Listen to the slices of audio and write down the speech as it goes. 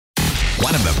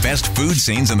One of the best food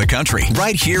scenes in the country,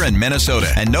 right here in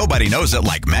Minnesota. And nobody knows it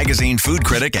like magazine food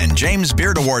critic and James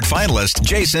Beard Award finalist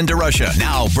Jason DeRusha.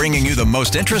 Now bringing you the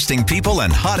most interesting people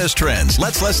and hottest trends.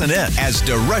 Let's listen in as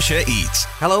DeRusha Eats.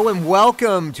 Hello and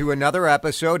welcome to another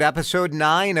episode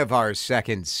 9 of our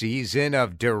second season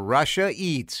of DeRusha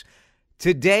Eats.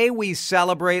 Today we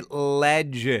celebrate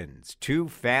legends, 2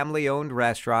 family-owned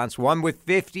restaurants, one with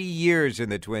 50 years in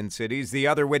the Twin Cities, the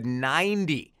other with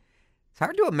 90. It's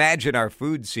hard to imagine our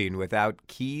food scene without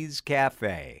Keys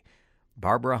Cafe.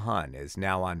 Barbara Hunn is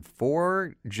now on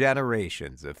 4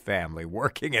 generations of family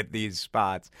working at these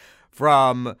spots,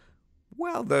 from,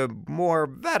 well, the more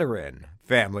veteran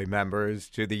family members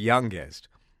to the youngest.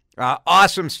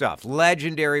 Awesome stuff.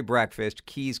 Legendary breakfast.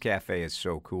 Keys Cafe is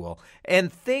so cool.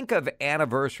 And think of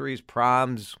anniversaries,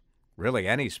 proms, really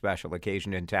any special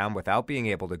occasion in town without being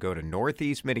able to go to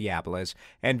Northeast Minneapolis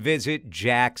and visit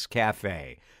Jack's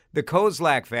Cafe. The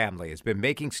Kozlak family has been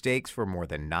making steaks for more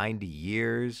than 90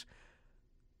 years.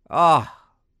 Oh,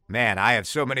 man, I have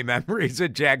so many memories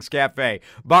at Jack's Cafe.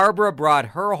 Barbara brought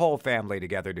her whole family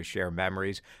together to share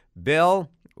memories. Bill,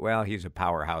 well, he's a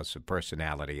powerhouse of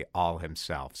personality all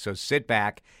himself. So sit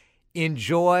back,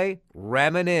 enjoy,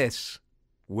 reminisce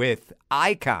with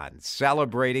icons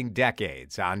celebrating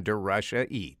decades on DeRusha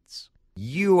Eats.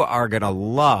 You are going to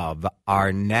love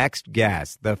our next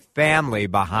guest, the family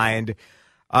behind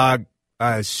a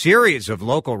series of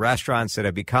local restaurants that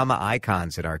have become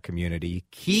icons in our community.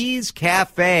 Keys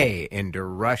Cafe in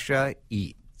DeRusha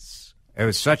Eats. It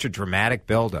was such a dramatic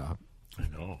build-up. I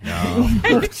know.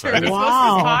 No.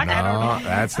 Wow. No,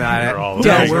 that's not it. We're all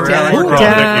thinking,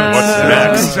 what's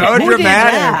next? So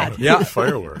dramatic. Yeah,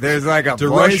 fireworks. There's like a DeRusha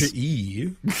voice.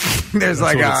 E. There's That's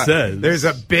like what it says. there's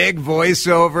a big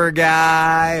voiceover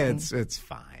guy. It's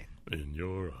fine. In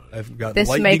your eyes. I've got This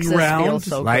lightning makes us round. feel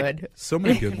so good. So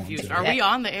many good ones. Confused. Are we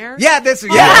on the air? Yeah, this is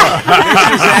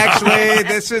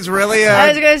this is really I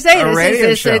was going to say, a radio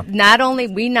this show. is not only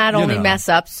mess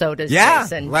up, so does Yeah,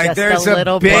 Jason. like just there's a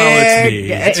little big. Well, it's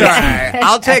me. It's all right.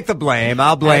 I'll take the blame.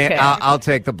 I'll blame. Okay. I'll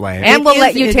take the blame. And we'll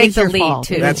let you It take is the your lead, fault.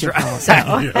 too. It That's is your right.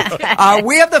 fault.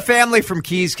 We have the family from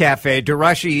Keys Cafe.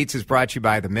 DeRusha Eats is brought to you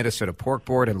by the Minnesota Pork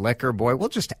Board and Liquor Boy. We'll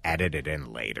just edit it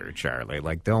in later, Charlie.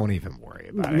 Like, don't even worry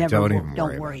about it. Don't even Don't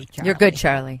worry. worry, Charlie. You're good,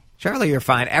 Charlie. Charlie, you're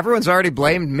fine. Everyone's already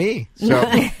blamed me. So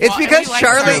it's because you like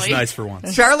Charlie's Charlie. Nice for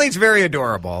once. Charlie's very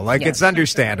adorable. Like, Yes. it's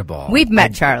understandable. We've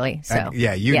met Charlie, so.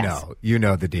 Yeah, yes. you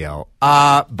know the deal.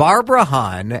 Barbara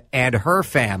Hunn and her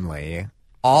family,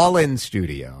 all in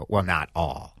studio. Well, not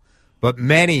all, but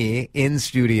many in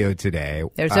studio today.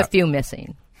 There's a few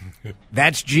missing.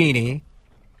 That's Jeannie.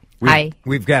 Hi.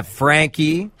 We've got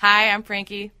Frankie. Hi, I'm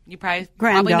Frankie. You probably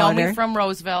know me Granddaughter. from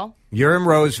Roseville. You're in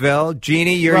Roseville.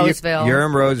 Jeannie, you're Roseville. You're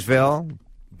in Roseville.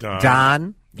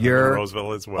 Don, you're in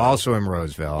Roseville as well. also in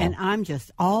Roseville. And I'm just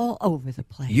all over the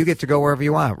place. You get to go wherever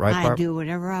you want, right, I Barb? do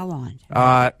whatever I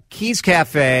want. Keys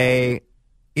Cafe,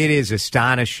 it is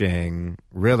astonishing,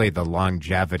 really, the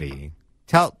longevity.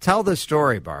 Tell the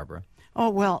story, Barbara. Oh,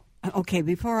 well, okay,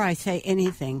 before I say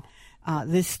anything,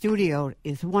 this studio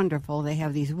is wonderful. They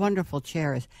have these wonderful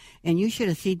chairs, and you should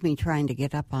have seen me trying to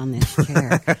get up on this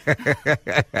chair.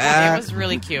 It was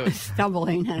really cute.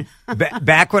 Stumbling.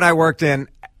 Back when I worked at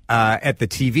the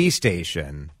TV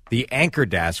station, the anchor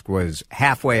desk was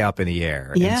halfway up in the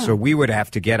air. Yeah. And so we would have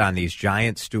to get on these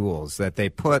giant stools that they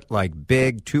put like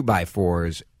big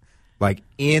 2x4s like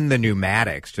in the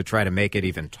pneumatics to try to make it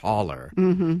even taller.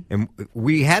 Mm-hmm. And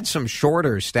we had some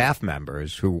shorter staff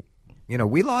members who, you know,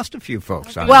 we lost a few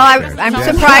folks on Well, that I'm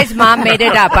there. surprised Mom made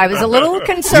it up. I was a little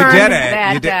concerned. You did it.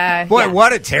 That, You did. yeah. Boy,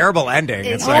 what a terrible ending.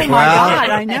 It's Oh, like, my well, God,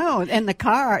 I know. And the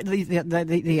car,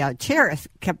 the chairs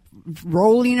kept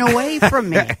rolling away from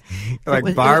me. like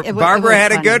was- Barbara it was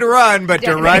had a funny. good run, but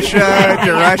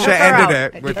DeRusha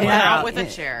ended it. With Put her out with a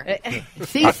chair.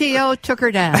 CCO took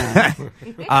her down.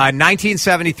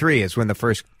 1973 is when the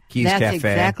first Keys That's Cafe.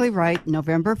 exactly right,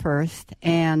 November 1st.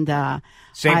 And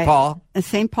St. Paul?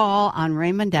 St. Paul on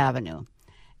Raymond Avenue.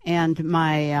 And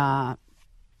my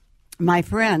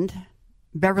friend,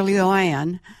 Beverly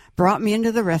Loanne, brought me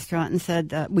into the restaurant and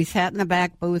said, we sat in the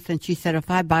back booth, and she said, if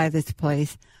I buy this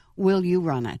place, will you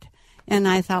run it? And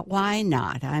I thought, why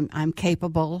not? I'm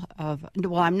capable of,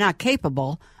 well, I'm not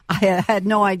capable. I had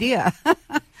no idea.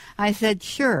 I said,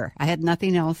 sure. I had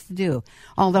nothing else to do,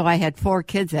 although I had 4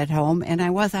 kids at home, and I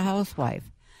was a housewife.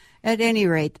 At any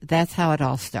rate, that's how it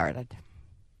all started.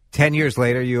 10 years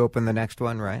later, you opened the next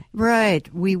one, right?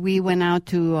 Right. We went out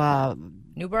to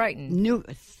New Brighton.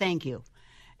 Thank you.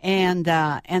 And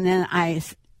then I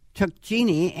took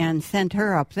Jeannie and sent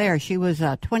her up there. She was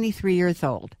 23 years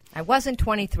old. I wasn't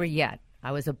 23 yet.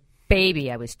 I was a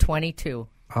baby. I was 22.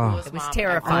 Oh. It was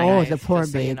terrifying. Oh, the poor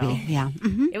Just so you baby. know. Yeah.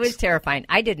 Mhm. It was terrifying.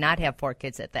 I did not have 4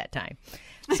 kids at that time.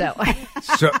 So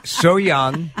So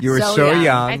young. You were So so young.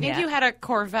 young. I think you had a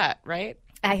Corvette, right?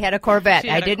 I had a Corvette. She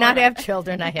had I a did not Corvette. have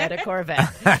children. I had a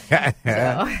Corvette.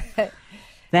 So,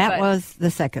 That But- was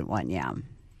the second one, yeah.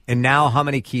 And now, how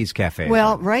many Keys Cafe?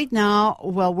 Well, right now,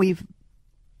 we've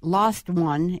lost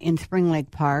one in Spring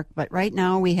Lake Park, but right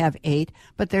now we have 8.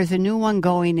 But there's a new one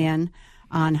going in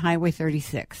on Highway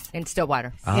 36 in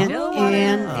Stillwater.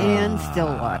 in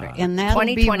Stillwater, and that'll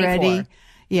be 2024. ready.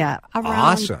 Yeah,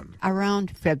 Awesome.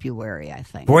 around February, I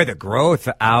think. Boy, the growth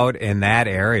out in that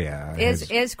area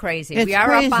Is crazy. It's We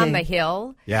are up on crazy. the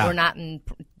hill. Yeah. We're not in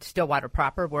Stillwater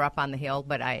proper. We're up on the hill,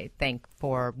 but I think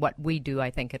for what we do, I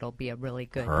think it'll be a really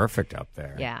good. perfect up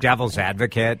there. Yeah. Devil's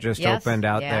Advocate just Yes, opened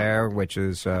out yeah. there, which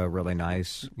is really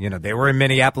nice. You know, they were in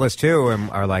Minneapolis too, and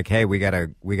are like, hey, we gotta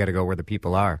go where the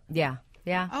people are. Yeah,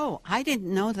 yeah. Oh, I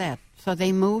didn't know that. So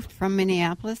they moved from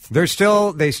Minneapolis? They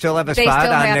still have a They spot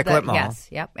still on have Nicollet the, Mall. yes,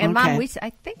 yep. And Okay. Mom, I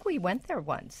think we went there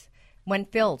once. When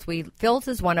Phil's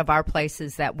is one of our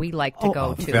places that we like to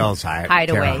go to. Phil's Hideaway,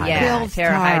 Tara yeah, Phil's Tara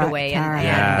Tara- Hideaway, and, Tara. and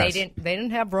Yes. they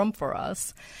didn't have room for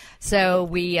us, so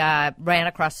we ran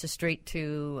across the street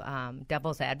to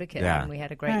Devil's Advocate, Yeah. and we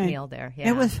had a great Right. meal there. Yeah,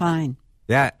 It was fine.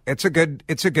 Yeah, it's a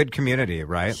good community,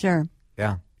 right? Sure.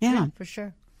 Yeah. Yeah. for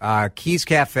sure. Keys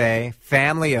Cafe,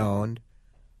 family owned.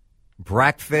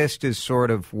 Breakfast is sort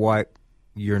of what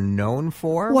you're known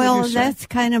for. would Well, you say? that's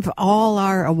kind of all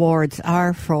our awards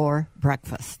are for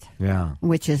breakfast, yeah.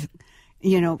 which is,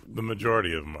 you know, The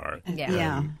majority of them are. Yeah.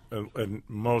 yeah. And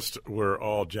most were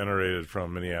all generated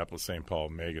from Minneapolis St. Paul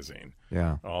Magazine.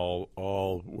 Yeah. All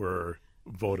were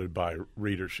voted by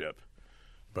readership.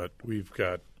 But we've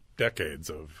got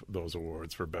decades of those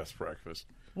awards for best breakfast.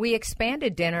 We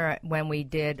expanded dinner when we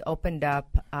opened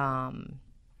up.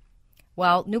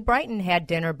 Well, New Brighton had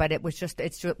dinner, but it was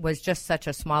just such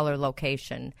a smaller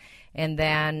location. And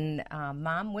then,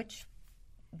 Mom, which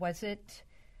was it?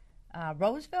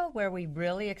 Roseville, where we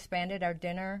really expanded our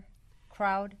dinner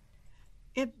crowd.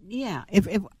 If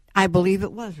I believe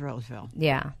it was Roseville.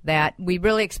 Yeah, that we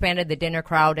really expanded the dinner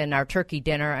crowd and our turkey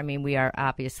dinner. I mean, we are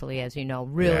obviously, as you know,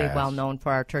 really Yes. well known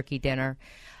for our turkey dinner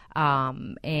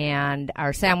and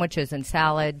our sandwiches and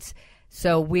salads.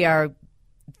 So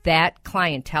that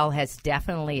clientele has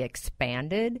definitely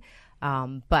expanded.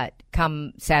 But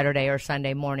come Saturday or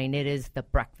Sunday morning, it is the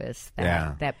breakfast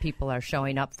that people are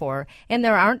showing up for. And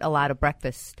there aren't a lot of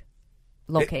breakfast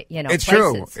It's places.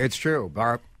 true. It's true,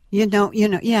 Barb.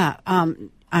 Yeah.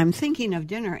 I'm thinking of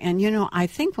dinner, and I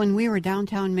think when we were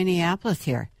downtown Minneapolis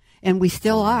here, and we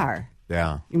still are.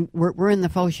 Yeah. We're in the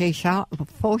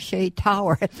Fauché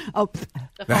Tower. Oh,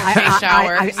 Fauché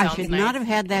shower I sounds should nice. not have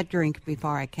had that drink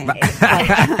before I came.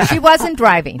 She wasn't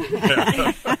driving.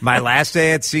 My last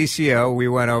day at CCO, we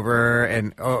went over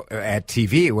at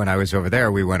TV when I was over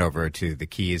there, we went over to the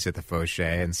Keys at the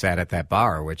Fauché and sat at that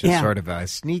bar, which is Yeah. sort of a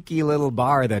sneaky little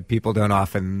bar that people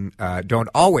don't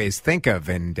always think of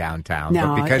in downtown.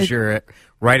 No, but because you're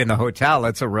right in the hotel,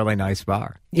 it's a really nice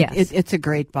bar. Yes. It's a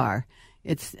great bar.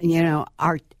 It's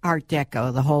Art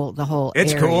Deco, the whole.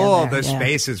 It's area cool. there, The yeah.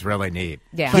 space is really neat.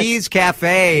 Yeah. Keys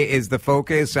Cafe is the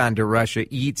focus on DeRusha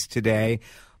Eats today.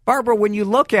 Barbara, when you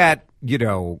look at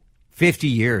 50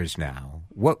 years now,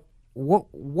 what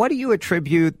do you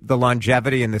attribute the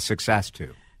longevity and the success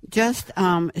to? Just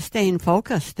staying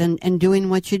focused and doing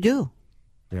what you do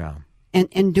Yeah.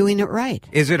 and doing it right.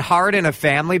 Is it hard in a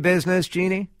family business,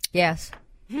 Jeannie? Yes.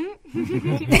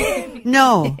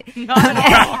 No,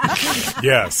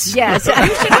 Yes. Yes.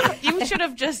 You should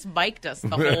have just biked us the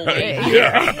whole way.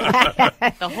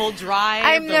 The whole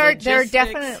drive. There are logistics.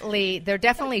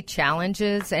 definitely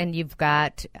challenges, and you've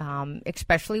got,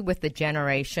 especially with the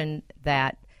generation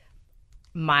that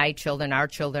my children, our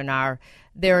children are,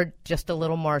 they're just a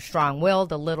little more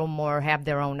strong-willed, a little more have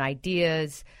their own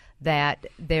ideas, that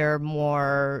they're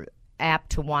more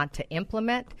apt to want to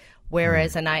implement.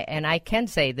 Whereas, and I can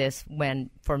say this,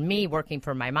 for me working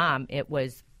for my mom, it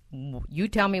was, you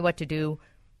tell me what to do,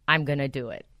 I'm going to do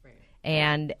it. Right.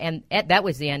 And that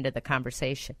was the end of the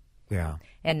conversation. Yeah.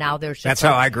 And now there's just That's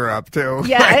how I grew up, too.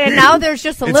 Yeah, and now there's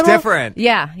just a It's little different.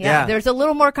 Yeah. There's a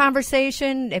little more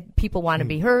conversation. If people want to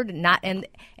be heard, and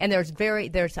there's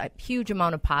a huge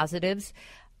amount of positives.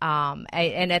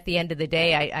 And at the end of the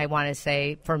day, I want to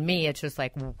say, for me, it's just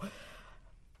like,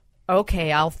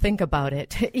 okay, I'll think about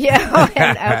it.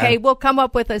 Okay, we'll come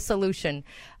up with a solution,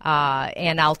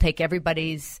 and I'll take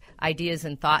everybody's ideas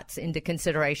and thoughts into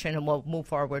consideration, and we'll move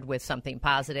forward with something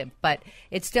positive. But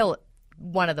it's still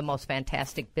one of the most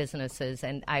fantastic businesses,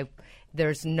 and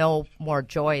there's no more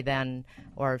joy than,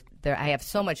 I have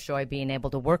so much joy being able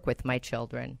to work with my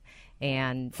children.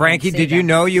 And Frankie, see did you them.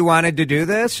 know you wanted to do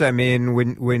this? I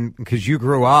mean, because you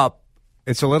grew up,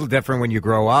 it's a little different when you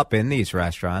grow up in these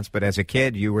restaurants, but as a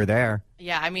kid, you were there.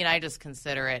 Yeah, I mean, I just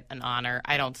consider it an honor.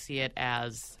 I don't see it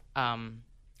as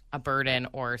a burden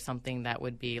or something that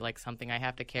would be like something I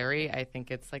have to carry. I think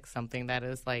it's like something that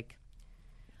is like,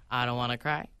 I don't want to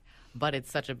cry, but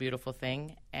it's such a beautiful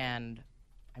thing. And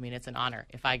I mean, it's an honor.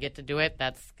 If I get to do it,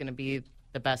 that's going to be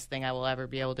the best thing I will ever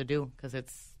be able to do, because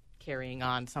it's carrying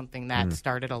on something that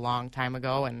started a long time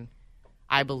ago, and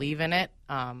I believe in it.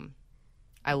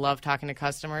 I love talking to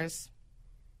customers.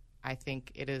 I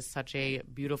think it is such a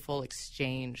beautiful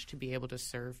exchange to be able to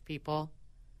serve people.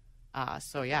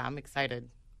 So, yeah, I'm excited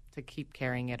to keep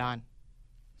carrying it on.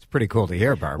 It's pretty cool to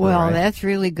hear, Barbara. Well, right? that's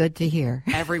really good to hear.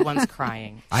 Everyone's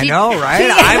crying. I know, right?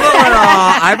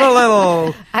 I'm a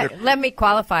little. Let me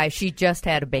qualify. She just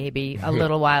had a baby a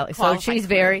little while, so she's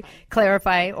very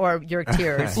clarify or your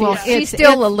tears. Well, she's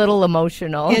still a little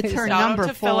emotional. It's her Shout number out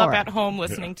to 4. Philip at home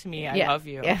listening to me. I love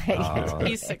you. Yeah.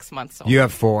 He's 6 months old. You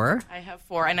have 4? I have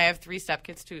 4, and I have 3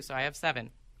 stepkids too, so I have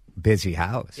 7. Busy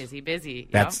house. Busy.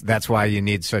 That's why you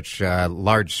need such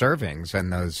large servings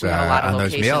and those We have a lot of on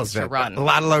those locations meals. to run. A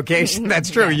lot of locations.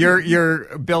 That's true.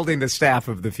 You're building the staff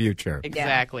of the future.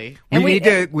 Exactly.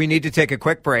 We need to take a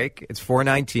quick break. It's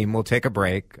 4:19. We'll take a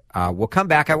break. We'll come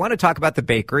back. I want to talk about the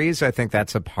bakeries. I think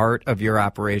that's a part of your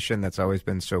operation that's always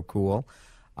been so cool.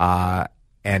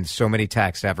 And so many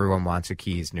texts. Everyone wants a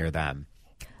Keys near them.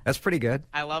 That's pretty good.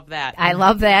 I love that.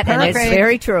 And it's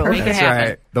very true. Make it That's happen.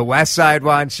 right. The West Side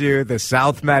wants you. The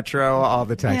South Metro. All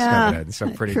the texts Yeah, coming in. So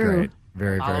pretty true. great.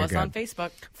 Very, Follow very us good. on Facebook.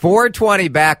 420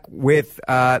 back with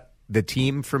the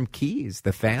team from Keys,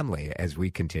 the family, as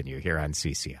we continue here on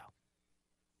CCO.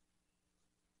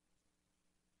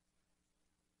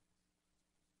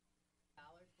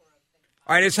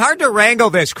 All right, it's hard to wrangle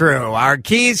this crew. Our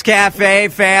Keys Cafe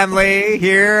family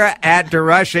here at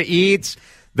DeRusha Eats,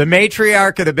 the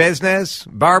matriarch of the business,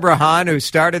 Barbara Hunn, who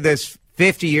started this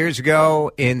 50 years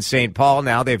ago in St. Paul.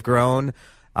 Now they've grown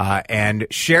and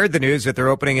shared the news that they're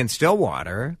opening in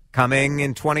Stillwater coming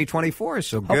in 2024.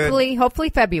 So good. Hopefully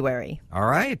February. All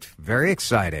right. Very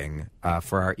exciting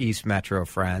for our East Metro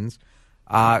friends.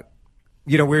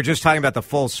 We were just talking about the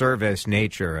full-service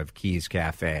nature of Keys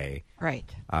Cafe.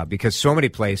 Right. Because so many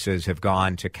places have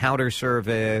gone to counter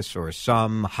service or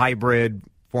some hybrid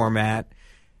format.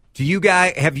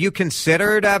 Have you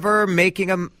considered ever making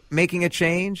a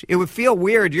change? It would feel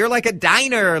weird. You're like a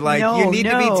diner. You need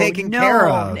to be taken care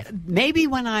of. Maybe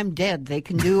when I'm dead, they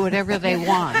can do whatever they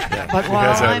want. But You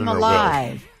while guys have I'm no will.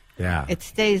 alive, Yeah. it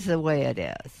stays the way it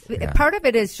is. Yeah. Part of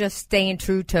it is just staying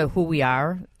true to who we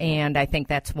are, and I think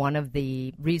that's one of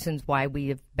the reasons why we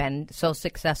have been so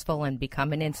successful and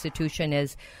become an institution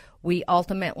is we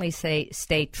ultimately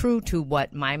stay true to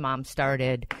what my mom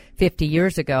started 50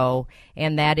 years ago,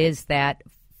 and that is that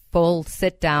full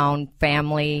sit-down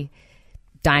family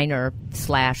diner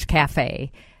 /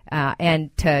 cafe,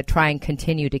 and to try and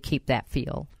continue to keep that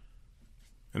feel.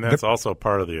 And that's also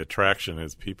part of the attraction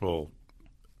is people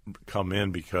come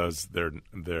in because they're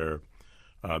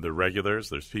regulars.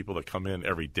 There's people that come in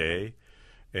every day,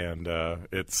 and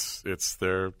it's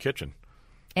their kitchen.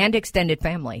 And extended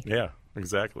family. Yeah,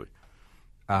 exactly.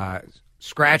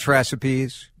 Scratch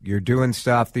recipes. You're doing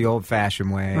stuff the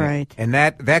old-fashioned way, Right. And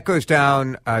that goes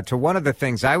down to one of the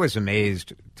things I was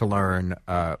amazed to learn,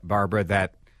 Barbara,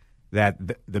 that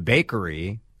the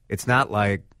bakery. It's not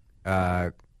like.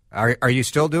 Are you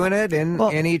still doing it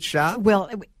in each shop? Well,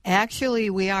 actually,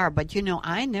 we are. But,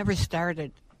 I never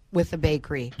started with a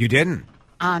bakery You didn't,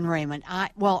 on Raymond.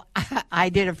 I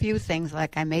did a few things,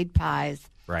 like I made pies.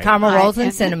 right? Caramel rolls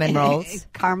and cinnamon rolls.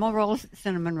 Caramel rolls,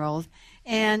 cinnamon rolls,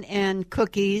 and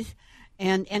cookies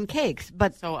and cakes.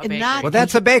 But So a bakery. not. Well,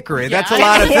 that's a bakery. Yeah. That's a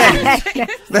lot of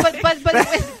things.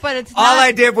 but it's not. All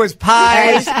I did was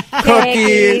pies,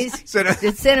 cookies.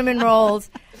 The cinnamon rolls.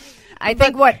 I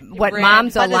think what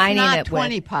mom's but aligning it's not it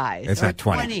 20 with. pies. It's or not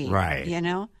 20,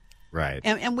 right. Right.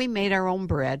 And we made our own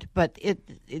bread, but it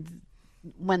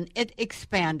when it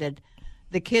expanded,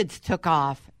 the kids took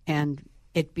off, and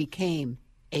it became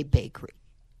a bakery.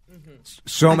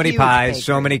 So A many huge pies, bakery.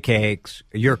 so many cakes.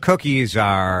 Your cookies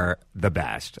are the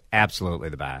best, absolutely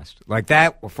the best. Like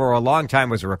that for a long time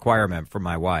was a requirement for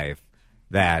my wife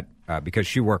that because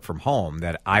she worked from home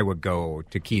that I would go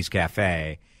to Keys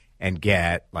Cafe and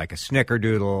get like a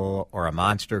snickerdoodle or a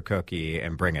monster cookie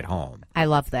and bring it home. I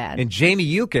love that. And Jamie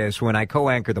Yukis, when I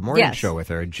co-anchored the morning Yes. show with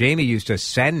her, Jamie used to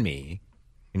send me,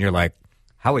 and you're like,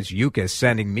 how is Yuka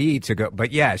sending me to go?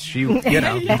 But yes, you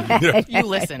know. You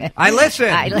listen. I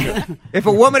listen. If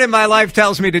a woman in my life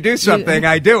tells me to do something,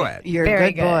 I do it. You're Very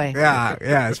a good boy. Yeah,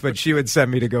 yes, but she would send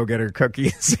me to go get her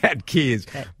cookies at Keys.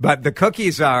 But the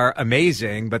cookies are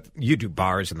amazing, but you do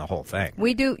bars and the whole thing.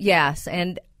 We do, yes.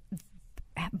 And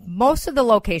most of the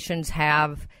locations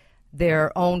have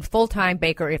their own full-time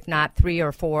baker, if not 3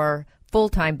 or 4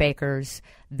 full-time bakers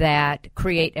that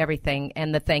create everything.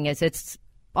 And the thing is, it's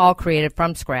all created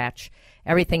from scratch.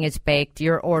 Everything is baked.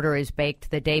 Your order is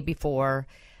baked the day before.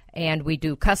 And we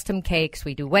do custom cakes.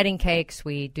 We do wedding cakes.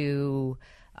 We do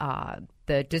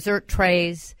the dessert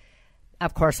trays.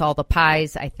 Of course, all the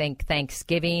pies. I think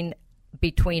Thanksgiving,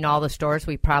 between all the stores,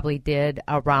 we probably did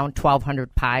around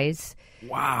 1,200 pies.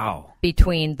 Wow.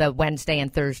 Between the Wednesday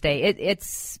and Thursday.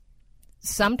 It's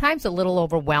sometimes a little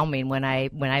overwhelming when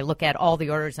I look at all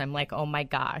the orders. I'm like, oh, my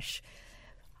gosh.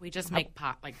 We just make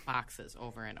boxes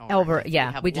over and over.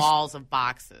 Yeah. We have walls of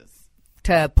boxes.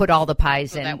 To put all the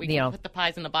pies So in, that we can put the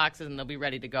pies in the boxes and they'll be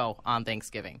ready to go on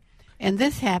Thanksgiving. And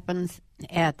this happens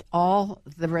at all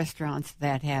the restaurants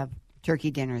that have turkey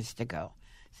dinners to go.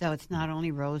 So it's not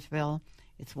only Roseville,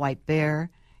 it's White Bear,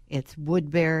 it's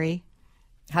Woodbury,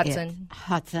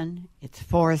 Hudson. It's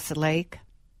Forest Lake.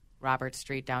 Robert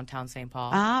Street, downtown St.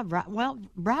 Paul. Well,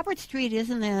 Robert Street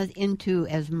isn't into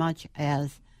as much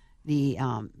as the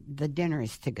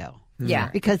dinners to go. Yeah.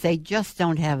 Because they just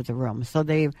don't have the room, so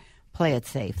they play it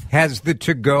safe. Has the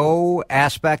to-go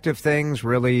aspect of things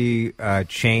really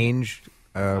changed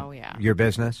your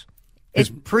business? Because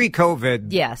pre-COVID,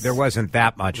 yes, there wasn't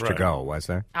that much to go, was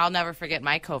there? I'll never forget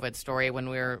my COVID story when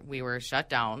we were shut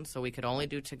down, so we could only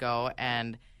do to go.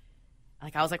 And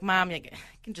I was like, Mom, it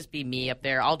can just be me up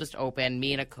there. I'll just open.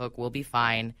 Me and a cook will be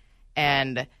fine.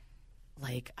 And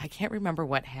I can't remember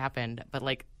what happened, but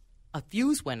a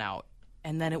fuse went out,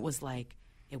 and then it was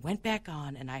it went back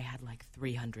on, and I had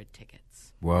 300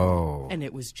 tickets. Whoa! And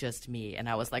it was just me, and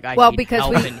I was like,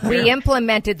 because we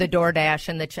implemented the DoorDash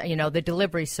and the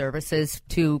delivery services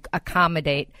to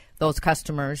accommodate those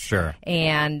customers. Sure.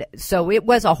 And so it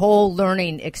was a whole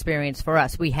learning experience for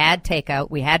us. We had takeout,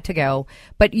 we had to go,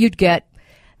 but you'd get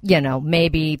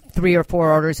maybe 3 or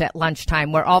 4 orders at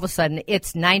lunchtime where all of a sudden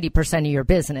it's 90% of your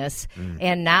business.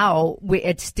 And now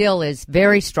it still is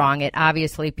very strong.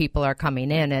 Obviously people are coming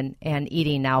in and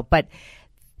eating now, but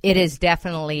it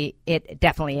definitely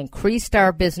increased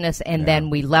our business, and then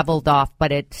we leveled off,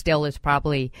 but it still is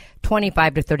probably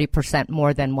 25 to 30%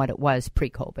 more than what it was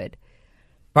pre-COVID.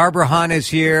 Barbara Hunn is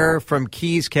here from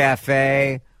Keys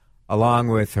Cafe, along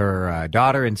with her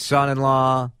daughter and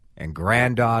son-in-law and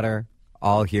granddaughter,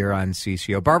 all here on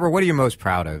CCO. Barbara, what are you most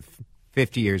proud of?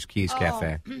 50 years Keys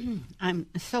Cafe. I'm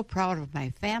so proud of my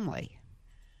family.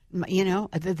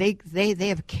 They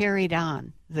have carried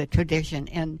on the tradition,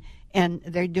 and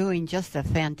they're doing just a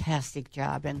fantastic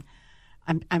job. And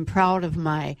I'm proud of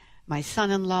my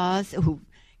son-in-laws who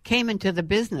came into the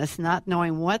business not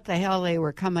knowing what the hell they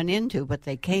were coming into, but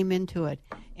they came into it,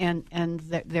 and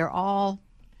they're all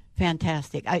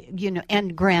fantastic.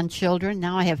 And grandchildren.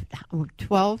 Now I have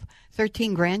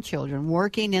 13 grandchildren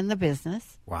working in the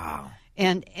business. Wow.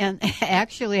 And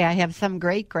actually I have some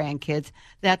great grandkids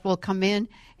that will come in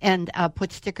and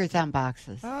put stickers on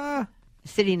boxes,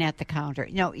 sitting at the counter.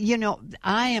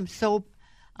 I'm so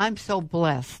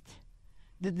blessed.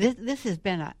 This has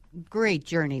been a great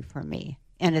journey for me,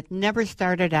 and it never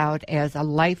started out as a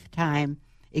lifetime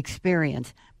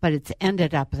experience, but it's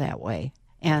ended up that way.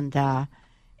 And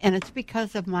it's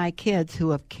because of my kids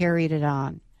who have carried it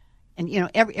on. And,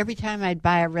 every time I'd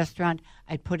buy a restaurant,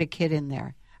 I'd put a kid in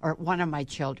there, or one of my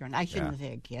children. I shouldn't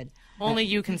say a kid. Only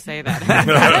you can say that.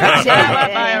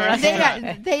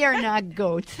 They are not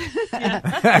goats.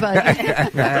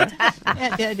 But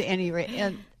at any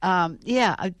rate, I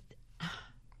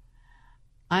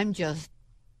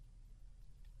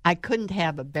couldn't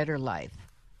have a better life.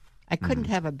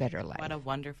 What a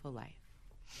wonderful life.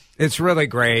 It's really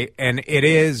great, and it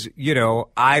is,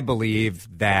 I believe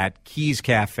that Keys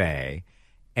Cafe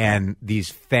and these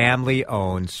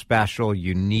family-owned, special,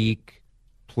 unique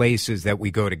places that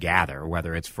we go to gather,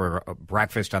 whether it's for a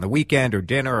breakfast on the weekend or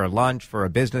dinner or lunch for a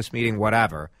business meeting,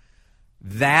 whatever,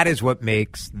 that is what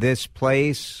makes this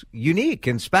place unique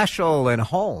and special and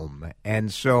home.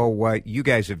 And so what you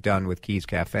guys have done with Keys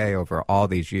Cafe over all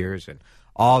these years and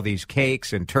all these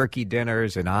cakes and turkey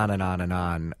dinners and on and on and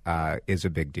on is a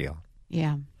big deal.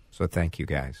 Yeah. So thank you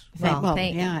guys. Thank you.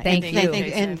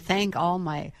 And thank all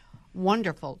my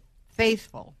wonderful,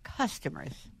 faithful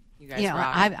customers. You guys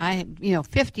rock.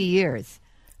 50 years.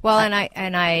 Well,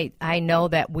 and I know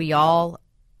that we all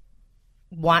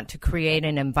want to create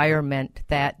an environment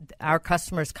that our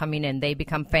customers coming in, they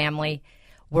become family.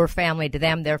 We're family to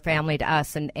them. They're family to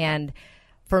us. And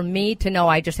for me to know,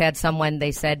 I just had someone,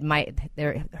 they said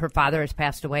her father has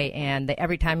passed away, and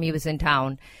every time he was in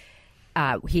town,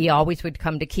 he always would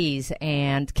come to Keys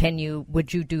and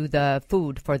would you do the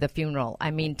food for the funeral?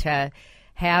 I mean, to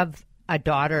have a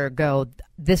daughter go,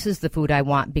 this is the food I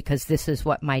want because this is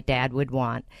what my dad would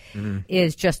want,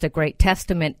 is just a great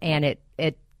testament. And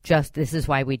this is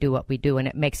why we do what we do, and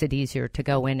it makes it easier to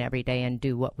go in every day and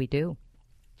do what we do.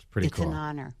 It's pretty cool. It's an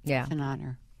honor. Yeah. It's an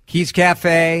honor. Keys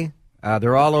Cafe,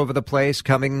 they're all over the place,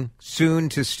 coming soon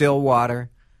to Stillwater.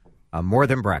 More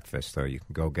than breakfast, though. You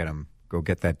can go get them, go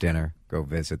get that dinner, go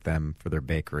visit them for their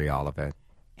bakery, all of it.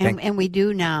 And we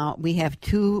do now, we have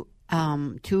two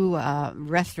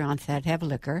restaurants that have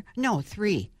liquor. No,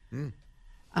 3.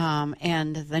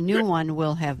 And the new one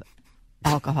will have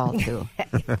alcohol, too.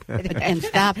 And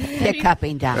stop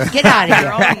hiccuping down. Get out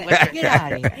of here. Get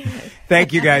out of here.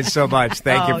 Thank you guys so much.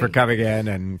 Thank you for coming in.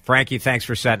 And Frankie, thanks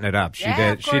for setting it up. She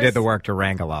did the work to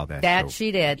wrangle all this.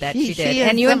 She did.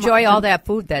 And you enjoy all that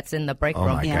food that's in the break room.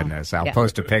 Oh, my goodness. I'll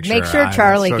post a picture. Make sure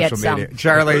Charlie gets media. some.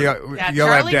 Charlie, you'll have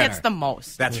Charlie dinner. gets the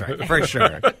most. That's right, for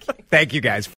sure. Thank you,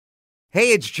 guys.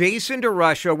 Hey, it's Jason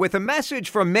DeRusha with a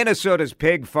message from Minnesota's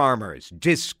pig farmers.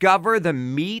 Discover the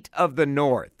meat of the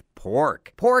North.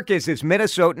 Pork. Pork is as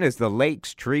Minnesotan as the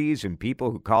lakes, trees, and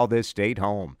people who call this state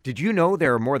home. Did you know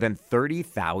there are more than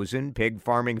 30,000 pig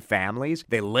farming families?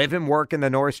 They live and work in the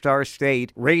North Star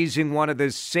State, raising one of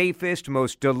the safest,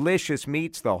 most delicious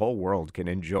meats the whole world can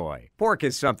enjoy. Pork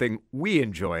is something we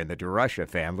enjoy in the DeRusha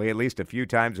family at least a few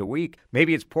times a week.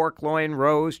 Maybe it's pork loin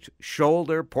roast,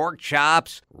 shoulder, pork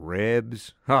chops,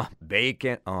 ribs,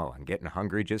 bacon. Oh, I'm getting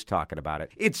hungry just talking about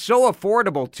it. It's so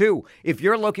affordable, too. If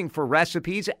you're looking for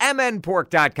recipes,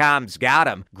 MNPork.com's got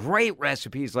them. Great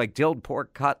recipes like dilled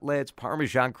pork cutlets,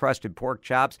 Parmesan-crusted pork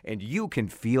chops, and you can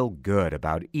feel good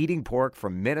about eating pork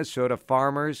from Minnesota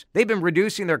farmers. They've been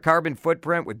reducing their carbon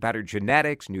footprint with better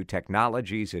genetics, new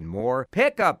technologies, and more.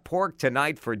 Pick up pork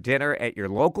tonight for dinner at your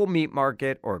local meat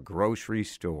market or grocery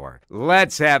store.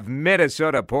 Let's have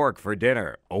Minnesota pork for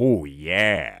dinner. Oh,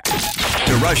 yeah.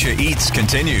 DeRusha Eats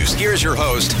continues. Here's your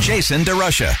host, Jason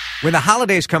DeRusha. When the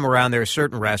holidays come around, there are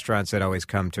certain restaurants that always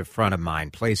come to front of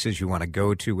mind, places you want to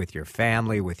go to with your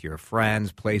family, with your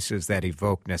friends, places that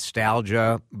evoke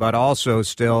nostalgia, but also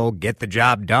still get the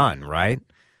job done, right?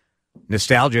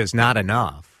 Nostalgia is not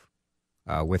enough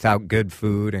without good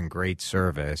food and great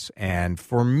service. And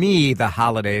for me, the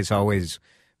holidays always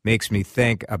makes me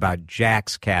think about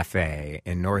Jack's Cafe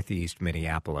in Northeast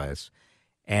Minneapolis.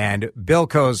 And Bill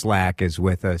Kozlak is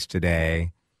with us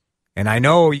today. And I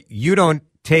know you don't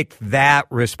take that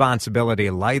responsibility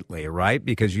lightly, right?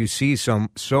 Because you see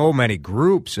so many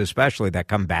groups, especially that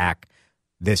come back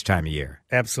this time of year.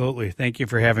 Absolutely. Thank you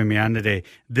for having me on today.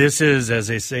 This is, as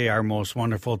they say, our most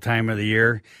wonderful time of the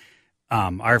year.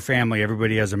 Our family,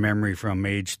 everybody has a memory from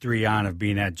age 3 on of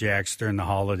being at Jack's during the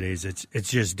holidays. It's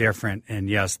just different. And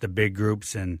yes, the big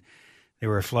groups, and they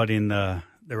were flooding the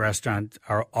restaurant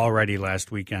already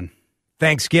last weekend.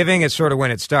 Thanksgiving is sort of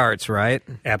when it starts, right?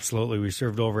 Absolutely. We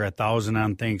served over 1,000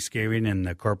 on Thanksgiving, and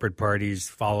the corporate parties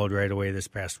followed right away this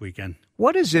past weekend.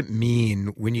 What does it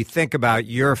mean when you think about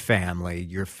your family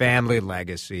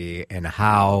legacy, and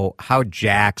how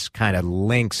Jack's kind of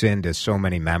links into so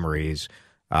many memories,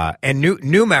 and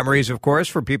new memories, of course,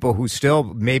 for people who still,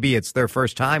 maybe it's their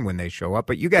first time when they show up,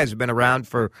 but you guys have been90 around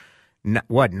for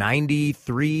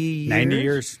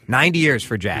years? 90 years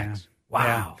for Jack's. Yeah.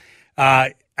 Wow. Yeah.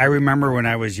 I remember when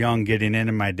I was young getting in,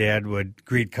 and my dad would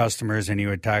greet customers, and he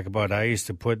would talk about, I used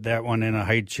to put that one in a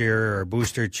high chair or a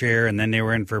booster chair, and then they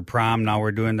were in for prom. Now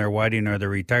we're doing their wedding or their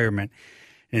retirement.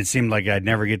 And it seemed like I'd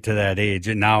never get to that age.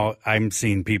 And now I'm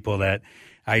seeing people that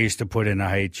I used to put in a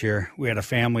high chair. We had a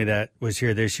family that was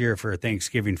here this year for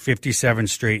Thanksgiving, 57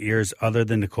 straight years, other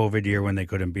than the COVID year when they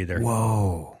couldn't be there.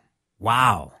 Whoa.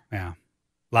 Wow. Yeah.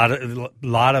 A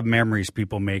lot of memories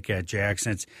people make at Jack's.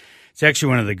 It's actually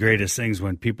one of the greatest things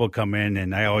when people come in,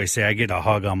 and I always say I get a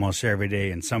hug almost every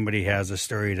day, and somebody has a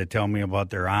story to tell me about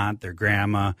their aunt, their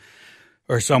grandma,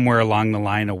 or somewhere along the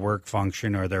line, a work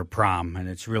function or their prom, and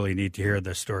it's really neat to hear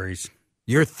the stories.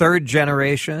 You're third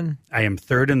generation? I am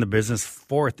third in the business,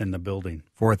 fourth in the building.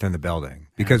 Fourth in the building.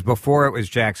 Because before it was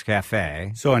Jack's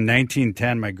Cafe. So in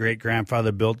 1910, my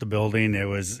great-grandfather built the building. It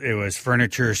was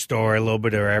furniture store, a little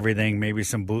bit of everything, maybe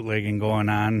some bootlegging going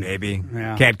on. Maybe.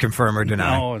 Yeah. Can't confirm or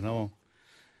deny. No.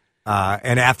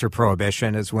 And after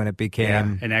Prohibition is when it became.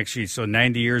 Yeah, and actually, so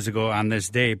 90 years ago on this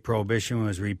day, Prohibition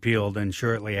was repealed, and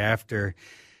shortly after,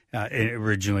 it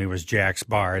originally was Jack's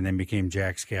Bar and then became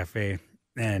Jack's Cafe.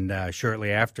 and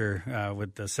shortly after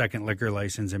with the second liquor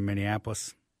license in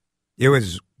Minneapolis. It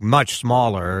was much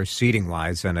smaller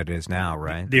seating-wise than it is now,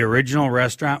 right? The original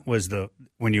restaurant was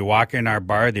when you walk in our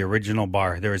bar, the original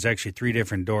bar. There was actually 3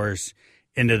 different doors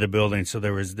into the building. So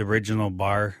there was the original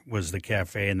bar was the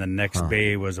cafe, and the next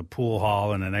bay was a pool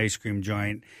hall and an ice cream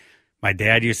joint. My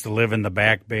dad used to live in the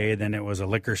back bay. Then it was a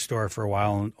liquor store for a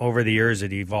while. And over the years,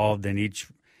 it evolved, and each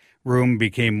room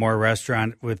became more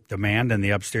restaurant with demand, and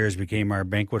the upstairs became our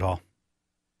banquet hall.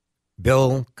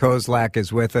 Bill Kozlak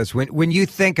is with us. When you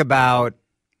think about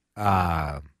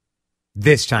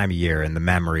this time of year and the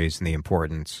memories and the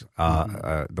importance,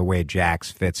 the way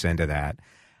Jack's fits into that,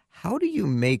 how do you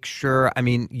make sure? I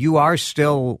mean, you are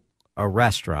still a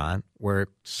restaurant where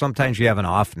sometimes you have an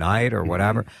off night or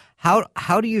whatever.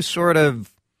 How do you sort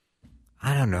of,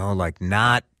 I don't know, like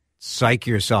not psych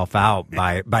yourself out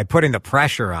by putting the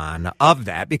pressure on of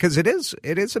that, because it is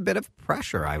a bit of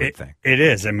pressure, I would think. It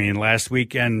is. I mean, last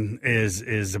weekend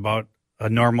is about a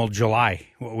normal July,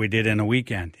 what we did in a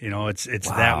weekend. You know, it's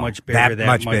Wow. that much bigger, that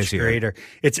much busier. greater.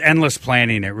 It's endless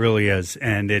planning, it really is,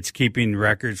 and it's keeping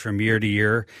records from year to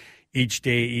year, each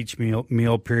day, each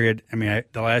meal period. I mean,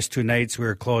 the last 2 nights we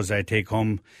were closed, I take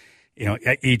home, you know,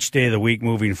 each day of the week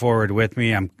moving forward with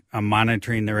me. I'm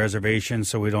monitoring the reservations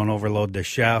so we don't overload the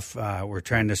chef. We're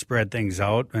trying to spread things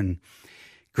out, and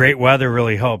great weather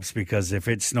really helps, because if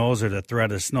it snows or the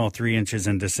threat of snow 3 inches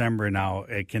in December now,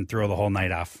 it can throw the whole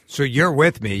night off. So you're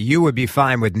with me. You would be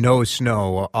fine with no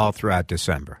snow all throughout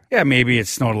December. Yeah, maybe it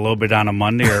snowed a little bit on a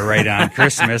Monday or right on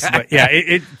Christmas, but yeah,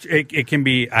 it can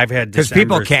be. I've had Because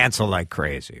people Decembers cancel like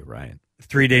crazy, right?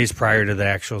 3 days prior to the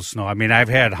actual snow. I mean, I've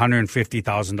had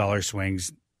 $150,000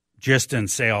 swings just in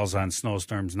sales on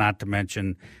snowstorms, not to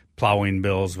mention plowing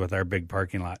bills with our big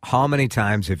parking lot. How many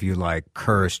times have you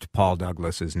cursed Paul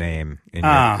Douglas's name in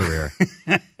your career?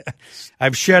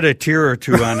 I've shed a tear or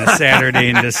two on a Saturday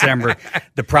in December.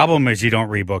 The problem is you don't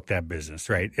rebook that business,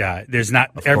 right? Yeah, there's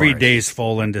not every day's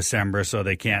full in December, so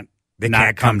they can't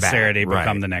can't come back. Saturday, but Right.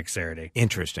 come the next Saturday.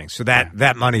 Interesting. So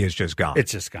that money is just gone.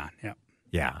 It's just gone. Yeah.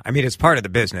 Yeah. I mean, it's part of the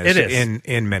business It is.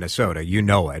 in Minnesota. You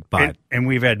know it, but And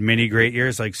we've had many great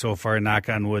years, like so far, knock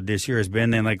on wood, this year has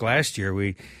been. And like last year,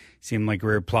 we seemed like we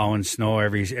were plowing snow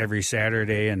every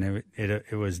Saturday, and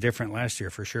it was different last year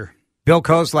for sure. Bill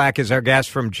Kozlak is our guest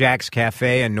from Jack's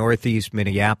Cafe in Northeast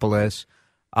Minneapolis.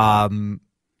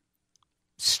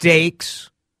 Steaks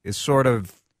is sort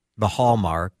of the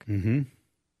hallmark. Mm-hmm.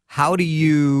 How do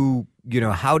you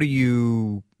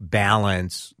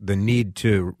balance the need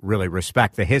to really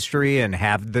respect the history and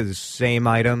have the same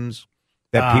items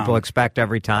that people expect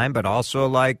every time, but also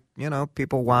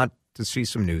people want to see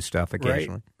some new stuff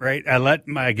occasionally? Right.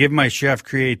 I give my chef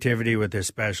creativity with his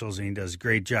specials, and he does a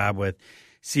great job with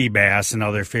sea bass and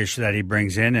other fish that he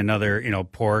brings in, and other,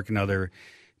 pork and other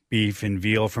beef and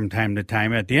veal from time to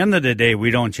time. At the end of the day,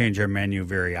 we don't change our menu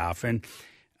very often.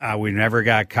 We never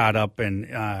got caught up in,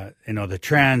 the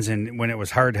trends, and when it was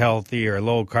heart healthy or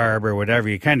low carb or whatever,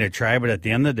 you kind of try. But at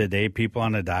the end of the day, people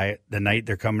on a diet, the night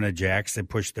they're coming to Jack's, they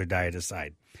push their diet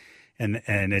aside. And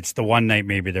it's the one night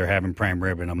maybe they're having prime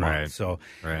rib in a month. Right. So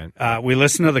Right. We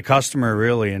listen to the customer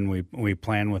really, and we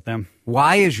plan with them.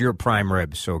 Why is your prime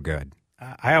rib so good?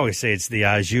 I always say it's the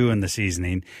au jus and the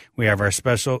seasoning. We have our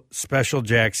special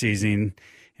Jack seasoning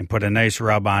and put a nice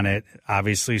rub on it,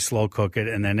 obviously slow cook it,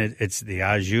 and then it's the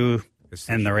au jus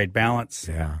and the right balance.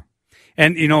 Yeah.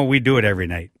 And, we do it every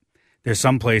night. There's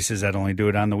some places that only do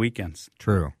it on the weekends.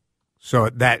 True. So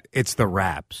that it's the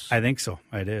wraps. I think so.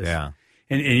 It is. Yeah.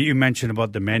 And you mentioned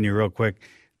about the menu real quick.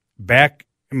 Back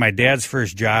in my dad's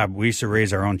first job, we used to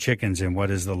raise our own chickens in what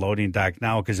is the loading dock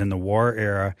now, because in the war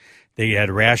era, they had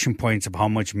ration points of how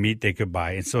much meat they could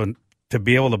buy. And so to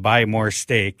be able to buy more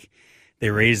steak, they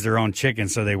raised their own chicken,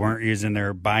 so they weren't using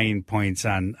their buying points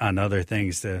on other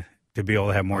things to be able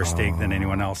to have more steak than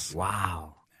anyone else.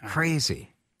 Wow. Crazy.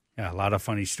 Yeah, a lot of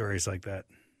funny stories like that.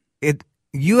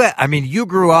 You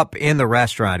grew up in the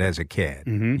restaurant as a kid.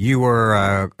 Mm-hmm. You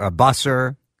were a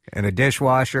busser and a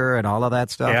dishwasher and all of that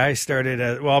stuff? Yeah, I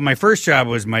started my first job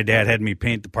was my dad had me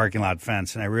paint the parking lot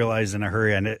fence, and I realized in a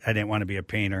hurry I didn't want to be a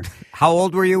painter. How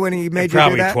old were you when he made you do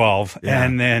Probably that? 12. Yeah.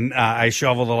 And then I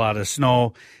shoveled a lot of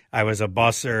snow. I was a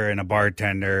busser and a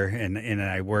bartender, and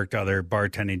I worked other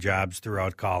bartending jobs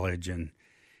throughout college, and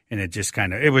it just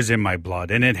it was in my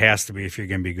blood, and it has to be if you're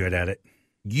going to be good at it.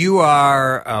 You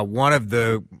are one of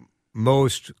the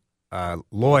most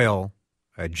loyal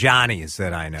Johnnies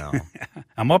that I know.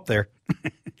 I'm up there.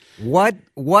 What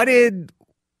did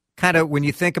when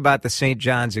you think about the St.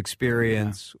 John's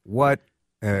experience, what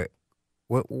did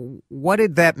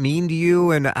that mean to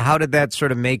you, and how did that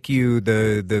sort of make you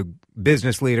the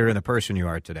business leader and the person you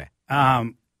are today?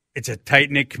 It's a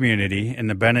tight-knit community. In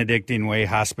the Benedictine way,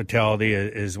 hospitality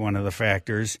is one of the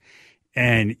factors.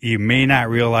 And you may not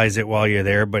realize it while you're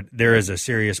there, but there is a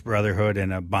serious brotherhood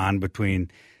and a bond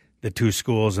between the two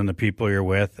schools and the people you're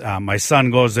with. My son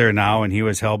goes there now, and he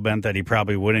was hell-bent that he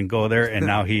probably wouldn't go there, and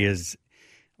now he is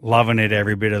loving it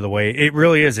every bit of the way. It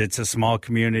really is. It's a small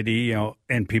community,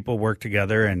 and people work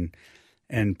together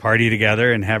and party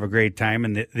together and have a great time.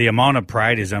 And the amount of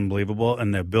pride is unbelievable,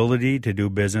 and the ability to do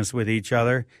business with each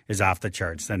other is off the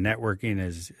charts. The networking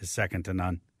is second to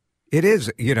none. It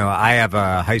is. I have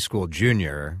a high school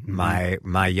junior.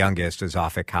 My youngest is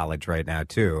off at college right now,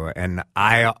 too. And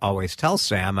I always tell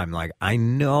Sam, I'm like, I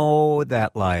know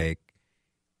that, like,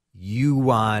 you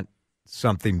want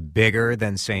something bigger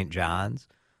than St. John's,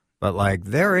 but, like,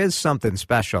 there is something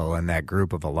special in that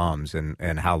group of alums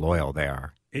and how loyal they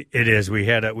are. It is. We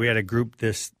had a group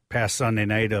this past Sunday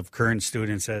night of current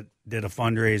students that did a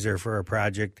fundraiser for a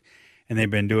project, and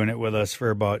they've been doing it with us for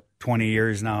about 20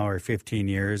 years now or 15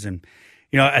 years. And,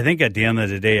 I think at the end of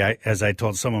the day, as I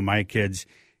told some of my kids,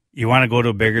 you want to go to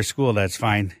a bigger school, that's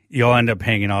fine. You'll end up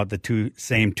hanging out at the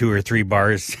same 2 or 3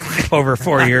 bars over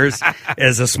 4 years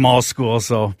as a small school.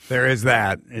 So there is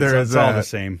that. It's all the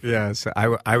same. Yes.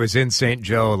 I was in St.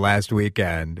 Joe last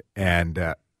weekend, and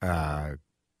there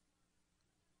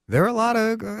are a lot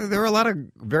of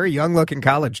very young-looking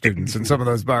college students in some of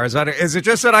those bars. Is it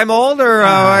just that I'm old, or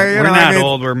we're not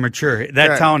old? We're mature.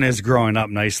 That town is growing up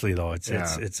nicely, though.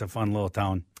 It's a fun little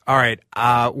town. All right,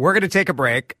 we're going to take a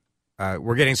break.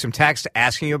 We're getting some text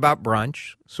asking you about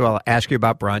brunch, so I'll ask you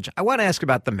about brunch. I want to ask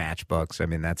about the matchbooks. I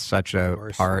mean, that's such a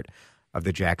part of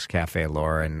the Jack's Cafe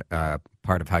lore and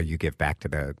part of how you give back to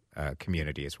the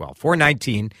community as well.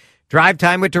 419. Drive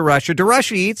Time with DeRusha.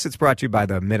 DeRusha Eats. It's brought to you by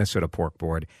the Minnesota Pork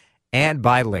Board and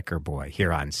by Liquor Boy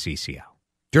here on CCO.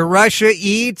 DeRusha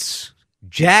Eats,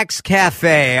 Jack's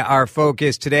Cafe. Our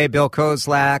focus today, Bill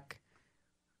Kozlak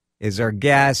is our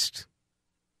guest.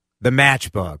 The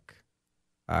matchbook.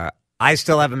 I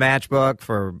still have a matchbook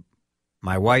for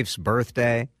my wife's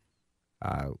birthday.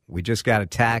 We just got a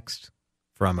text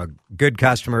from a good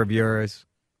customer of yours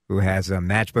who has a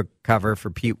matchbook cover for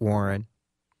Pete Warren.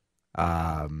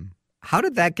 How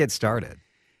did that get started?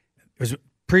 It was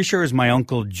pretty sure it was my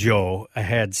Uncle Joe. I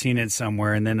had seen it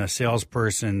somewhere, and then a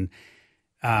salesperson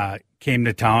came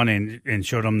to town and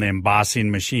showed them the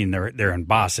embossing machine. They're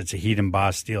embossed. It's a heat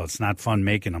embossed deal. It's not fun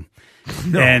making them.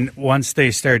 No. And once they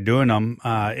started doing them,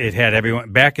 it had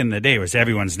everyone. Back in the day, it was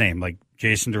everyone's name. Like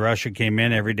Jason DeRusha came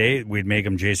in every day. We'd make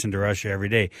him Jason DeRusha every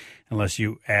day, unless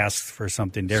you asked for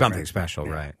something different. Something special,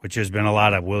 right. Which has been a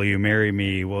lot of, will you marry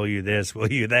me? Will you this?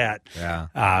 Will you that?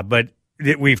 Yeah. But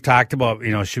we've talked about,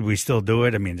 should we still do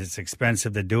it? I mean, it's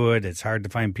expensive to do it. It's hard to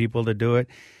find people to do it.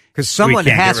 Because someone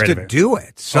has to do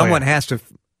it. Someone has to.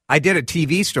 I did a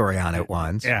TV story on it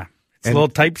once. Yeah. It's little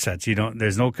typesets.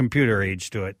 There's no computer age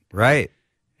to it. Right.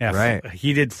 Yeah. Right.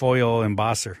 Heated foil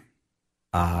embosser.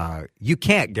 You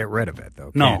can't get rid of it,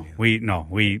 though. No, we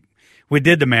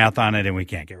did the math on it, and we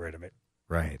can't get rid of it.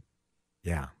 Right.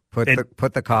 Yeah.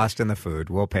 Put the cost in the food.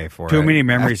 We'll pay for it. Too many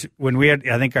memories. When we had,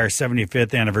 I think, our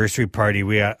 75th anniversary party,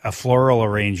 we had a floral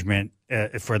arrangement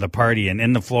for the party, and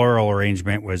in the floral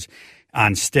arrangement was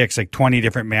on sticks, like 20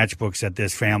 different matchbooks that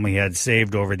this family had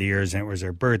saved over the years, and it was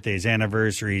their birthdays,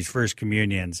 anniversaries, first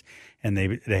communions, and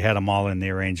they had them all in the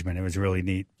arrangement. It was really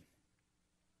neat.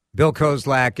 Bill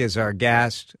Kozlak is our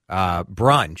guest.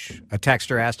 Brunch. A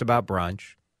texter asked about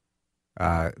brunch.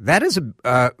 That has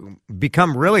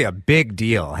become really a big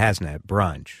deal, hasn't it?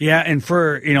 Brunch. Yeah, and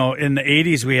for, in the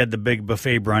 80s, we had the big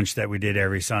buffet brunch that we did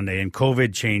every Sunday, and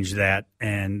COVID changed that.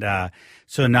 And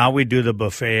so now we do the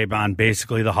buffet on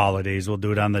basically the holidays. We'll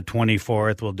do it on the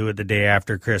 24th. We'll do it the day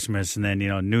after Christmas, and then,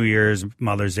 New Year's,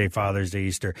 Mother's Day, Father's Day,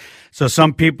 Easter. So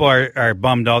some people are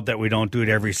bummed out that we don't do it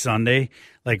every Sunday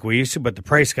like we used to, but the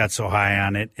price got so high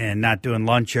on it, and not doing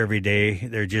lunch every day,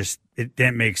 it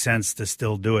didn't make sense to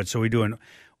still do it. So we do an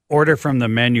order from the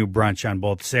menu brunch on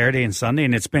both Saturday and Sunday,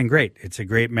 and it's been great. It's a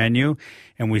great menu,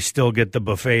 and we still get the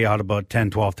buffet out about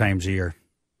 10, 12 times a year.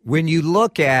 When you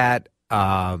look at,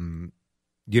 the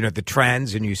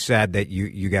trends, and you said that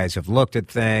you guys have looked at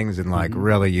things, and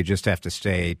really you just have to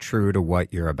stay true to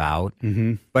what you're about.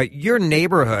 Mm-hmm. But your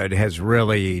neighborhood has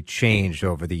really changed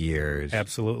over the years.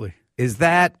 Absolutely. Has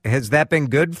that been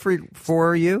good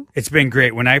for you? It's been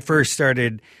great. When I first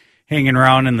started hanging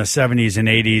around in the 70s and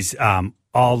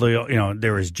 80s,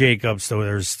 there was Jacobs, so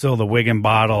there was still the Wigan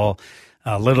Bottle,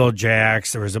 Little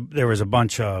Jack's. There was a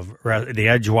bunch of the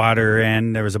Edgewater,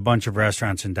 and there was a bunch of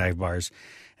restaurants and dive bars.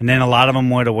 And then a lot of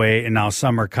them went away, and now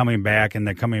some are coming back, and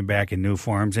they're coming back in new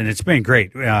forms, and it's been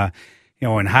great.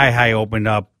 when Hi opened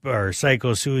up, or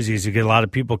Psycho Susie's, you get a lot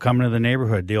of people coming to the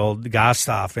neighborhood, the old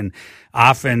Gostoff, and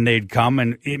often they'd come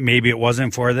and maybe it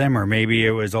wasn't for them, or maybe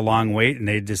it was a long wait, and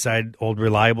they'd decide Old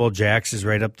Reliable Jack's is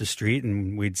right up the street,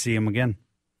 and we'd see them again.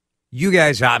 You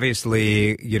guys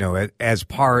obviously, as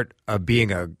part of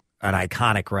being an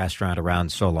iconic restaurant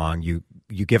around so long, you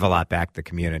give a lot back to the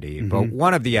community. Mm-hmm. But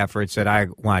one of the efforts that I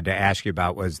wanted to ask you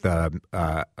about was the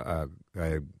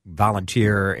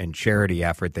volunteer and charity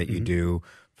effort that you do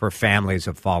for families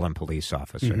of fallen police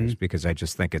officers, because I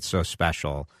just think it's so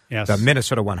special. Yes. The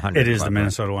Minnesota 100. It is the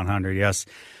Minnesota 100, yes.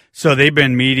 So they've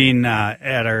been meeting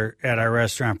at our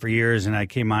restaurant for years, and I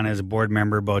came on as a board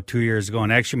member about 2 years ago.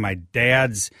 And actually, my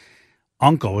dad's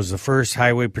uncle was the first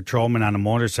highway patrolman on a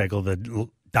motorcycle to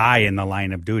die in the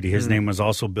line of duty. His name was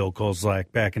also Bill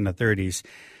Kozlak back in the 30s.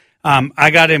 I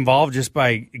got involved just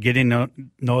by getting to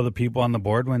know the people on the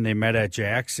board when they met at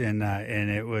Jack's, and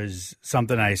it was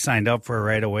something I signed up for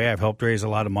right away. I've helped raise a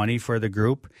lot of money for the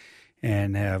group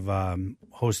and have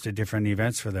hosted different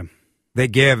events for them. They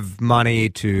give money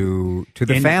to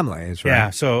the families, right? Yeah,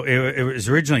 so it was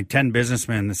originally 10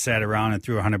 businessmen that sat around and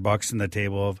threw $100 on the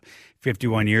table of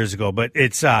 51 years ago, but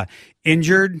it's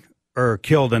injured or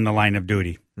killed in the line of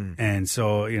duty. And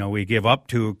so, we give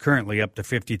currently up to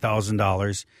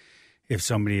 $50,000 if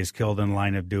somebody is killed in the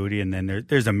line of duty, and then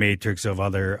there's a matrix of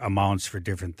other amounts for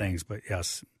different things, but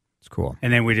yes. It's cool.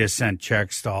 And then we just sent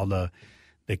checks to all the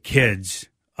kids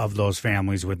of those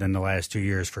families within the last 2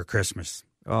 years for Christmas.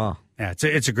 Oh. Yeah,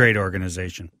 it's a great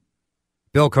organization.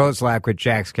 Bill Kozlak with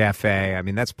Jack's Cafe. I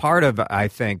mean, that's part of, I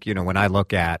think, when I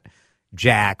look at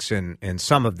Jack's and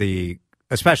some of the,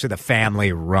 especially the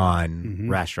family-run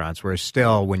restaurants, where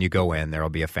still when you go in, there will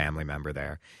be a family member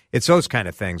there. It's those kind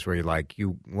of things where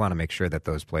you want to make sure that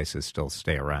those places still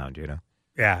stay around,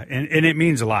 Yeah, and it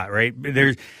means a lot, right?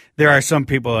 There are some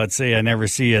people that say I never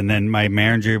see, and then my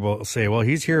manager will say, well,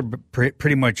 he's here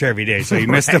pretty much every day, so you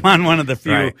missed him on one of the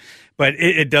few. Right. But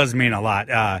it does mean a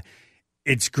lot.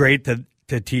 It's great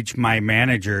to teach my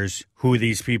managers who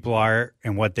these people are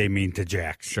and what they mean to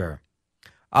Jack's. Sure.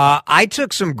 I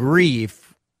took some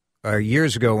grief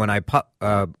years ago when I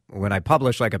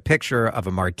published like a picture of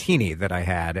a martini that I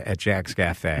had at Jack's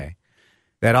Cafe,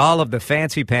 that all of the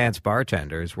fancy pants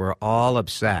bartenders were all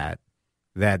upset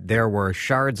that there were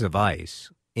shards of ice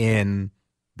in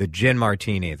the gin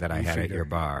martini that I had at your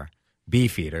bar,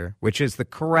 Beefeater, which is the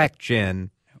correct gin.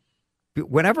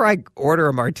 Whenever I order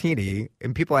a martini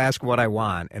and people ask what I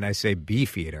want and I say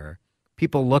Beefeater,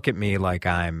 people look at me like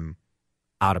I'm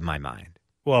out of my mind.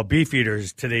 Well, Beefeater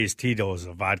is today's Tito's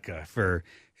of vodka. For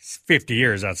 50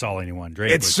 years, that's all anyone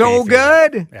drank. It's so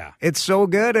good. Yeah. It's so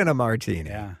good in a martini.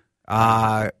 Yeah.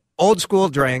 Old school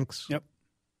drinks. Yep.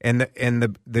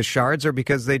 And the shards are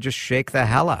because they just shake the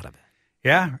hell out of it.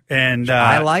 Yeah. And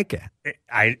I like it.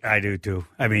 I do too.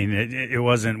 I mean, it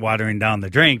wasn't watering down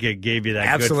the drink. It gave you that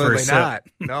Absolutely good first not.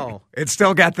 sip. No. It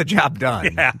still got the job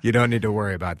done. Yeah. You don't need to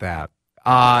worry about that.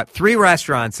 3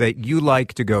 restaurants that you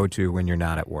like to go to when you're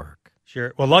not at work.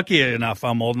 Sure. Well, lucky enough,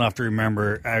 I'm old enough to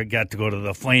remember I got to go to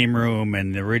the Flame Room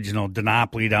and the original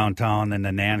Dinopoly downtown and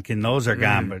the Nankin. Those are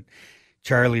gone, but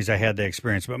Charlie's, I had the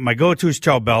experience. But my go-to is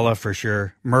Chow Bella for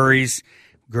sure. Murray's,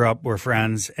 grew up, we're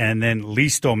friends. And then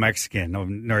Listo Mexican of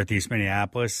Northeast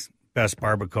Minneapolis. Best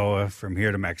barbacoa from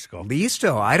here to Mexico.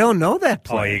 Listo, I don't know that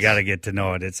place. Oh, you got to get to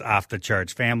know it. It's off the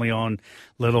charts. Family-owned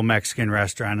little Mexican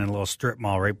restaurant in a little strip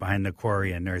mall right behind the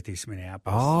quarry in Northeast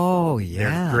Minneapolis. Oh,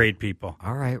 yeah. They're great people.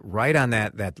 All right. Right on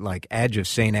that like edge of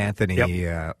St. Anthony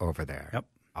over there. Yep.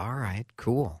 All right.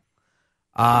 Cool.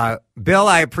 Bill,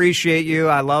 I appreciate you.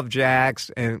 I love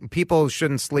Jack's. And people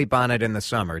shouldn't sleep on it in the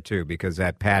summer, too, because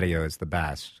that patio is the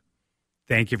best.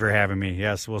 Thank you for having me.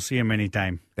 Yes, we'll see him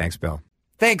anytime. Thanks, Bill.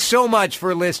 Thanks so much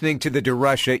for listening to the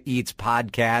DeRusha Eats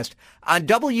podcast on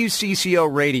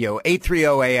WCCO Radio,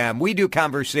 830 AM. We do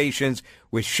conversations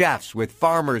with chefs, with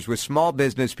farmers, with small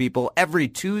business people every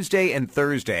Tuesday and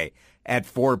Thursday at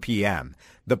 4 p.m.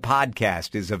 The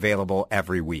podcast is available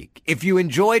every week. If you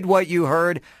enjoyed what you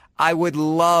heard, I would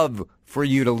love for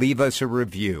you to leave us a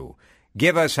review.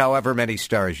 Give us however many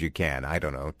stars you can. I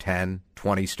don't know, 10,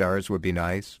 20 stars would be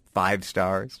nice, 5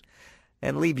 stars.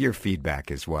 And leave your feedback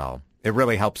as well. It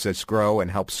really helps us grow and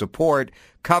helps support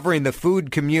covering the food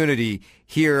community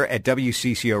here at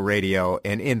WCCO Radio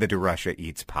and in the DeRusha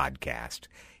Eats podcast.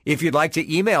 If you'd like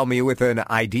to email me with an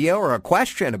idea or a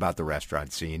question about the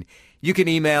restaurant scene, you can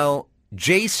email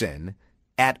Jason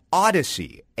at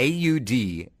Odyssey,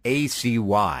 AUDACY.com.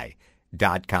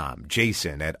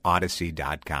 Jason at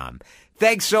Odyssey.com.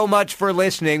 Thanks so much for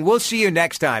listening. We'll see you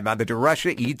next time on the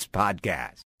DeRusha Eats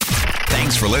podcast.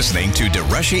 Thanks for listening to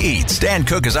DeRusha Eats. Dan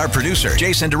Cook is our producer.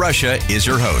 Jason DeRusha is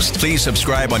your host. Please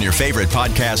subscribe on your favorite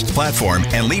podcast platform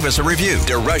and leave us a review.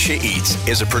 DeRusha Eats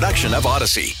is a production of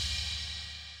Odyssey.